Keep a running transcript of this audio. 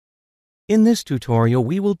In this tutorial,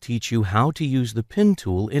 we will teach you how to use the Pen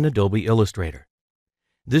tool in Adobe Illustrator.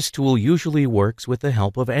 This tool usually works with the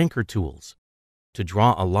help of anchor tools. To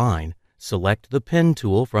draw a line, select the Pen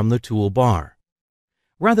tool from the toolbar.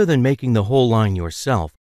 Rather than making the whole line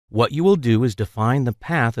yourself, what you will do is define the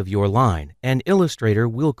path of your line, and Illustrator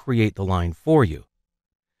will create the line for you.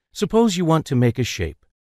 Suppose you want to make a shape.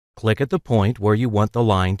 Click at the point where you want the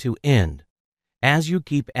line to end. As you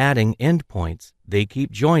keep adding endpoints, they keep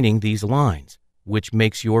joining these lines, which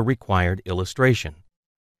makes your required illustration.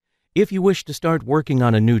 If you wish to start working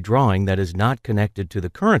on a new drawing that is not connected to the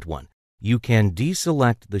current one, you can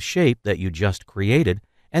deselect the shape that you just created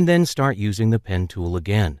and then start using the Pen tool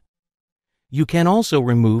again. You can also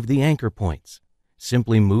remove the anchor points.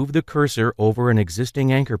 Simply move the cursor over an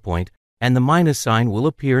existing anchor point and the minus sign will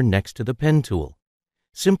appear next to the Pen tool.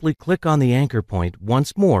 Simply click on the anchor point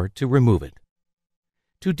once more to remove it.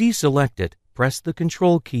 To deselect it, press the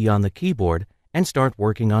Control key on the keyboard and start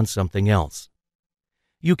working on something else.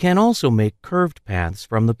 You can also make curved paths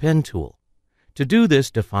from the Pen tool. To do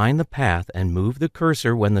this, define the path and move the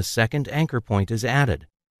cursor when the second anchor point is added.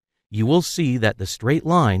 You will see that the straight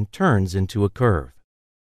line turns into a curve.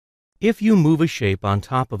 If you move a shape on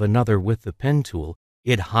top of another with the Pen tool,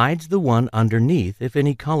 it hides the one underneath if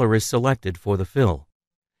any color is selected for the fill.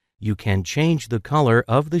 You can change the color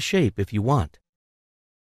of the shape if you want.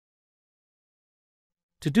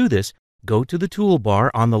 To do this, go to the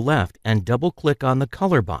toolbar on the left and double-click on the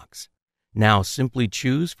color box. Now simply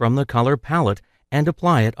choose from the color palette and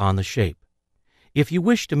apply it on the shape. If you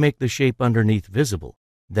wish to make the shape underneath visible,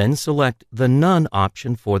 then select the None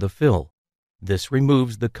option for the fill. This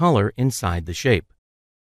removes the color inside the shape.